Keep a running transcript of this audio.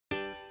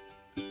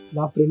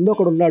నా ఫ్రెండ్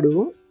ఒకడు ఉన్నాడు,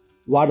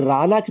 వాడు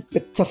రానాకి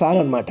పెద్ద ఫ్యాన్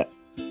అనమాట.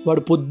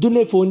 వాడు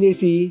పొద్దున్నే ఫోన్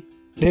చేసి,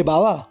 రే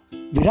బావా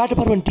విరాట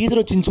పర్వం టీజర్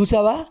వచ్చింది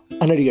చూసావా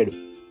అని అడిగాడు.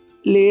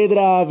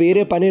 లేదురా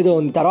వేరే పనేదో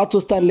ఉంది, తర్వాత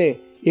చూస్తానులే,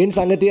 ఏంటి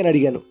సంగతి అని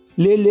అడిగాను.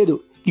 లేదు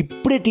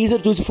ఇప్పుడే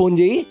టీజర్ చూసి ఫోన్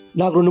చేయి,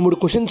 నాకు 2-3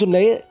 క్వశ్చన్స్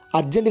ఉన్నాయి,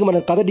 అర్జెంట్గా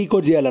మనం కథ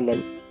డీకోడ్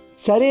చేయాలన్నాడు.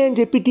 సరే అని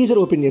చెప్పి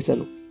టీజర్ ఓపెన్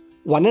చేశాను.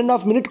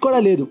 1.5 minute కూడా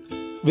లేదు,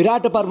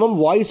 విరాట పర్వం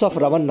వాయిస్ ఆఫ్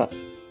రవణ.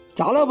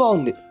 చాలా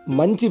బాగుంది,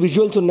 మంచి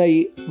విజువల్స్ ఉన్నాయి,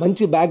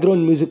 మంచి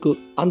బ్యాక్గ్రౌండ్ మ్యూజిక్,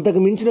 అంతకు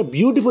మించిన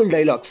బ్యూటిఫుల్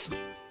డైలాగ్స్.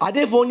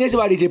 అదే ఫోన్ చేసి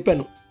వాడికి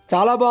చెప్పాను,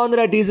 చాలా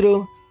బాగుందిరా టీజరు,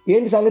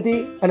 ఏంటి సంగతి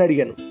అని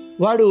అడిగాను.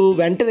 వాడు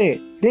వెంటనే,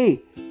 రే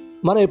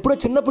మనం ఎప్పుడో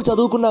చిన్నప్పుడు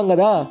చదువుకున్నాం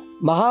కదా,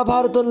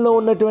 మహాభారతంలో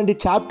ఉన్నటువంటి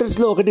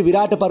చాప్టర్స్లో ఒకటి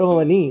విరాట పర్వం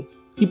అని,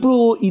 ఇప్పుడు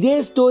ఇదే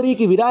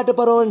స్టోరీకి విరాట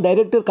పర్వం అని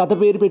డైరెక్టర్ కథ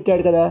పేరు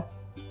పెట్టాడు కదా,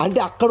 అంటే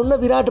అక్కడున్న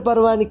విరాట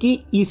పర్వానికి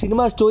ఈ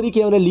సినిమా స్టోరీకి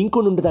ఏమైనా లింక్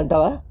ఉంటుంది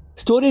అంటావా,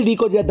 స్టోరీ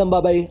డీకోడ్ చేద్దాం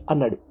బాబాయ్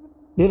అన్నాడు.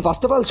 నేను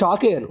ఫస్ట్ ఆఫ్ ఆల్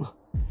షాక్ అయ్యాను.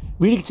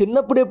 వీడికి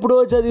చిన్నప్పుడు ఎప్పుడో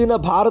చదివిన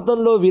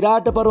భారతంలో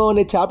విరాట పర్వం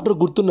అనే చాప్టర్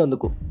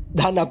గుర్తున్నందుకు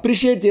దాన్ని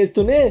అప్రిషియేట్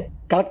చేస్తూనే,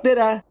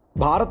 కరెక్టేరా,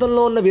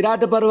 భారతంలో ఉన్న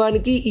విరాట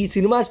పర్వానికి ఈ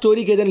సినిమా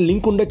స్టోరీకి ఏదైనా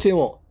లింక్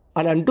ఉండొచ్చేమో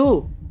అని అంటూ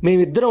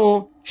మేమిద్దరం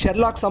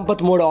షెర్లాక్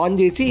సంపత్ మోడ్ ఆన్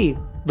చేసి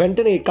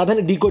వెంటనే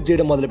కథని డీకోడ్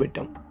చేయడం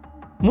మొదలుపెట్టాం.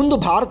 ముందు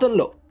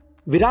భారతంలో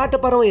విరాట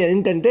పర్వం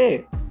ఏంటంటే,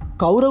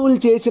 కౌరవులు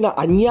చేసిన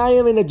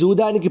అన్యాయమైన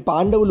జూదానికి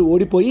పాండవులు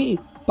ఓడిపోయి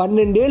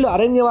 12 ఏళ్ళు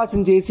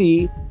అరణ్యవాసం చేసి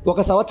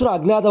 1 సంవత్సరం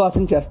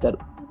అజ్ఞాతవాసం చేస్తారు.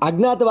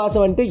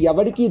 అజ్ఞాతవాసం అంటే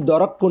ఎవడికి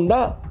దొరకకుండా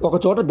ఒక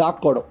చోట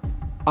దాక్కోవడం.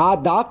 ఆ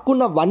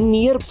దాక్కున్న 1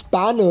 year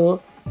స్పాన్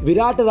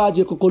విరాట రాజు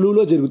యొక్క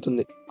కొలువులో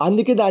జరుగుతుంది.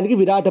 అందుకే దానికి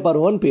విరాట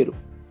పర్వం అని పేరు.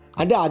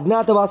 అంటే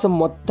అజ్ఞాతవాసం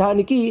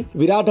మొత్తానికి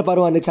విరాట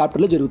పర్వం అనే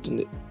చాప్టర్లో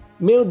జరుగుతుంది.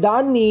 మేము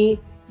దాన్ని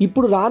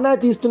ఇప్పుడు రానా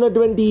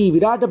తీస్తున్నటువంటి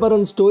విరాట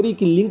పర్వం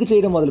స్టోరీకి లింక్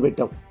చేయడం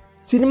మొదలుపెట్టాం.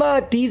 సినిమా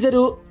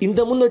టీజరు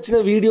ఇంతకుముందు వచ్చిన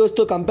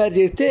వీడియోస్తో కంపేర్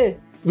చేస్తే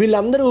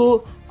వీళ్ళందరూ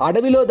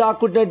అడవిలో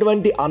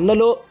దాక్కుంటున్నటువంటి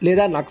అన్నలో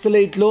లేదా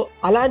నక్సలైట్లో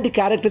అలాంటి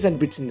క్యారెక్టర్స్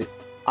అనిపించింది.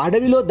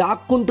 అడవిలో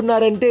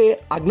దాక్కుంటున్నారంటే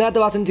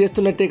అజ్ఞాతవాసం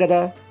చేస్తున్నట్టే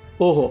కదా.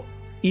 ఓహో,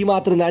 ఈ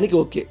మాత్రం దానికి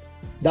ఓకే.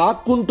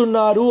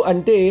 దాక్కుంటున్నారు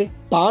అంటే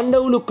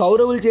పాండవులు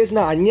కౌరవులు చేసిన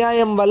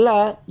అన్యాయం వల్ల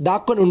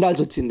దాక్కొని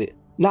ఉండాల్సి వచ్చింది.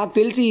 నాకు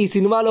తెలిసి ఈ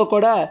సినిమాలో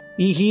కూడా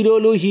ఈ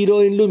హీరోలు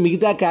హీరోయిన్లు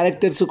మిగతా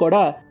క్యారెక్టర్స్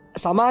కూడా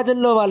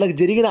సమాజంలో వాళ్ళకి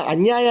జరిగిన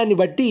అన్యాయాన్ని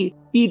బట్టి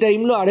ఈ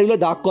టైంలో అడవిలో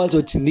దాక్కోవాల్సి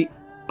వచ్చింది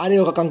అనే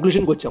ఒక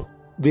కంక్లూషన్కి వచ్చాం.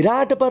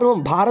 విరాట పర్వం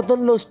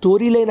భారతంలో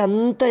స్టోరీ లైన్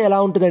అంతా ఎలా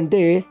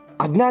ఉంటుందంటే,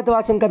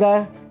 అజ్ఞాతవాసం కదా,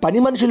 పని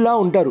మనుషుల్లా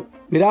ఉంటారు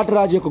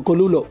విరాటరాజు యొక్క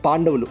కొలువులో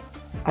పాండవులు.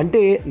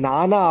 అంటే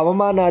నానా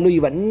అవమానాలు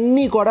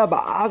ఇవన్నీ కూడా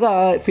బాగా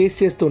ఫేస్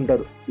చేస్తూ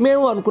ఉంటారు.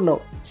 మేము అనుకున్నాం,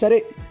 సరే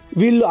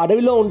వీళ్ళు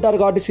అడవిలో ఉంటారు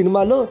కాబట్టి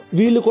సినిమాలో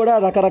వీళ్ళు కూడా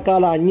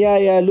రకరకాల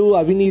అన్యాయాలు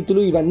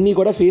అవినీతులు ఇవన్నీ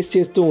కూడా ఫేస్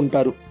చేస్తూ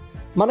ఉంటారు.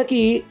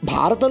 మనకి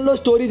భారతంలో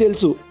స్టోరీ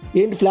తెలుసు,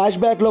 ఏంటి ఫ్లాష్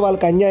బ్యాక్లో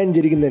వాళ్ళకి అన్యాయం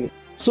జరిగిందని.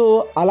 సో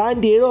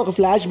అలాంటి ఏదో ఒక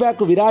ఫ్లాష్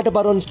బ్యాక్ విరాట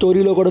పర్వం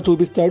స్టోరీలో కూడా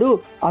చూపిస్తాడు.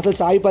 అసలు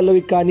సాయి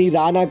పల్లవికి కానీ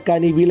రానాకి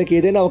కానీ వీళ్ళకి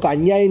ఏదైనా ఒక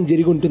అన్యాయం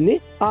జరిగి ఉంటుంది,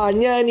 ఆ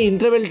అన్యాయాన్ని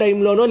ఇంటర్వెల్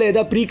టైంలోనో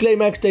లేదా ప్రీ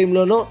క్లైమాక్స్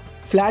టైంలోనో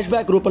ఫ్లాష్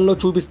బ్యాక్ రూపంలో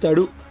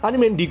చూపిస్తాడు అని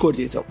మేము డీకోడ్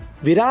చేసాం.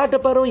 విరాట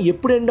పర్వం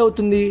ఎప్పుడు ఎండ్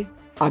అవుతుంది,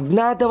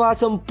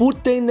 అజ్ఞాతవాసం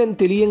పూర్తయిందని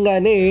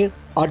తెలియంగానే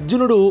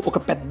అర్జునుడు ఒక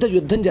పెద్ద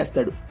యుద్ధం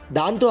చేస్తాడు,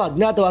 దాంతో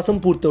అజ్ఞాతవాసం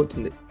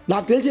పూర్తవుతుంది.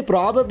 నాకు తెలిసి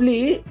ప్రాబబ్లీ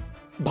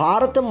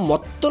భారతం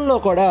మొత్తంలో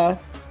కూడా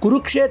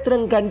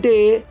కురుక్షేత్రం కంటే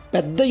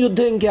పెద్ద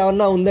యుద్ధం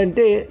ఇంకేమన్నా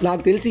ఉందంటే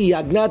నాకు తెలిసి ఈ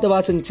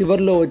అజ్ఞాతవాసం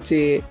చివరిలో వచ్చే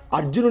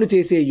అర్జునుడు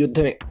చేసే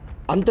యుద్ధమే.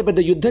 అంత పెద్ద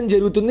యుద్ధం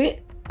జరుగుతుంది,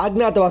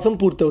 అజ్ఞాతవాసం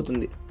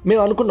పూర్తవుతుంది.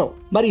 మేము అనుకున్నాం,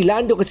 మరి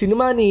ఇలాంటి ఒక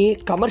సినిమాని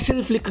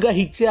కమర్షియల్ ఫ్లిక్గా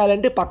హిట్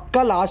చేయాలంటే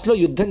పక్కా లాస్ట్లో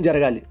యుద్ధం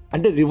జరగాలి,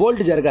 అంటే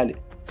రివోల్ట్ జరగాలి.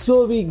 సో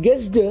వి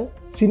గెస్డ్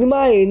సినిమా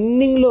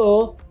ఎండింగ్లో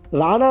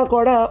రానా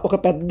కూడా ఒక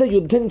పెద్ద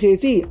యుద్ధం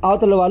చేసి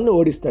అవతల వాళ్ళని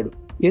ఓడిస్తాడు.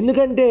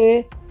 ఎందుకంటే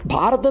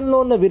భారతంలో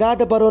ఉన్న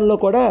విరాట పర్వంలో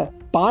కూడా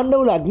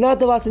పాండవులు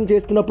అజ్ఞాతవాసం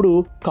చేస్తున్నప్పుడు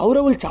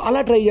కౌరవులు చాలా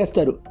ట్రై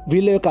చేస్తారు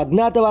వీళ్ళ యొక్క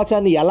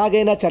అజ్ఞాతవాసాన్ని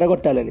ఎలాగైనా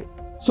చెడగొట్టాలని.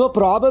 సో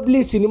ప్రాబబ్లీ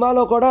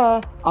సినిమాలో కూడా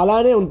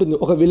అలానే ఉంటుంది,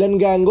 ఒక విలన్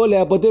గ్యాంగో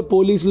లేకపోతే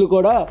పోలీసులు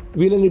కూడా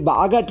వీళ్ళని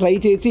బాగా ట్రై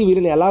చేసి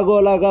వీళ్ళని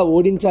ఎలాగోలాగా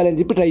ఓడించాలని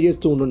చెప్పి ట్రై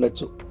చేస్తూ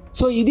ఉండొచ్చు.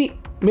 సో ఇది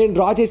మేము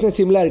డ్రా చేసిన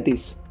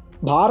సిమిలారిటీస్.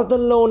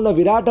 భారతంలో ఉన్న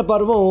విరాట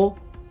పర్వం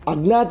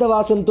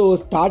అజ్ఞాతవాసంతో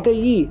స్టార్ట్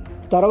అయ్యి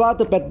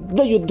తర్వాత పెద్ద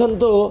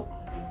యుద్ధంతో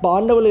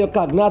పాండవుల యొక్క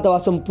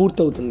అజ్ఞాతవాసం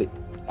పూర్తవుతుంది,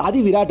 అది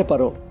విరాట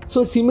పర్వం. సో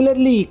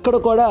సిమిలర్లీ ఇక్కడ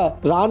కూడా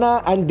రానా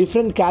అండ్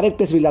డిఫరెంట్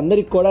క్యారెక్టర్స్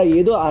వీళ్ళందరికీ కూడా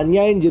ఏదో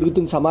అన్యాయం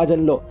జరుగుతుంది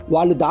సమాజంలో,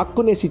 వాళ్ళు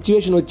దాక్కునే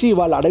సిచ్యువేషన్ వచ్చి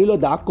వాళ్ళు అడవిలో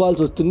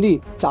దాక్కోవాల్సి వస్తుంది,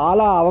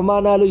 చాలా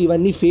అవమానాలు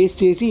ఇవన్నీ ఫేస్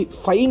చేసి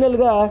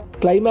ఫైనల్గా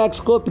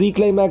క్లైమాక్స్కో ప్రీ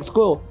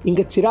క్లైమాక్స్కో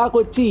ఇంకా చిరాకు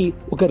వచ్చి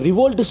ఒక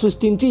రివోల్ట్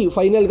సృష్టించి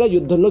ఫైనల్గా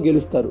యుద్ధంలో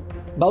గెలుస్తారు.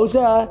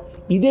 బహుశా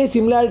ఇదే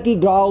సిమిలారిటీ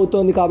డ్రా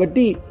అవుతోంది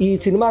కాబట్టి ఈ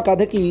సినిమా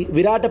కథకి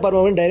విరాట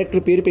పర్వం అని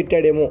డైరెక్టర్ పేరు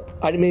పెట్టాడేమో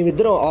అని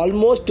మేమిద్దరం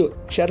ఆల్మోస్ట్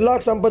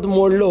షెర్లాక్ సంపత్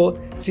మోడ్లో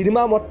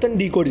సినిమా మొత్తం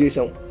డీకోడ్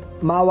చేసాం.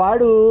 మా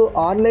వాడు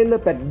ఆన్లైన్లో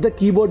పెద్ద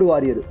కీబోర్డ్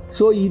వారియర్.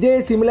 సో ఇదే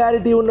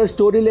సిమిలారిటీ ఉన్న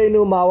స్టోరీ లైన్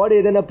మా వాడు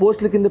ఏదైనా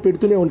పోస్టుల కింద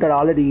పెడుతూనే ఉంటాడు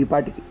ఆల్రెడీ ఈ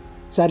పాటికి.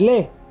 సర్లే,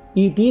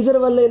 ఈ టీజర్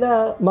వల్లైనా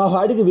మా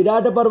వాడికి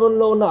విరాట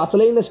పర్వంలో ఉన్న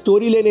అసలైన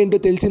స్టోరీ లైన్ ఏంటో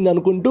తెలిసింది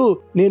అనుకుంటూ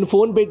నేను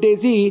ఫోన్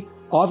పెట్టేసి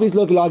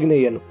ఆఫీస్లోకి లాగిన్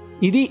అయ్యాను.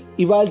 ఇది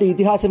ఇవాల్టి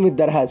ఇతిహాసం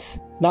విత్ దర్హాస్.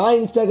 నా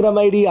ఇన్స్టాగ్రామ్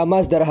ఐడి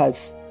అమాస్ దర్హాస్.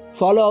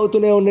 ఫాలో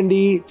అవుతూనే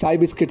ఉండండి చాయ్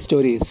బిస్కెట్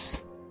స్టోరీస్.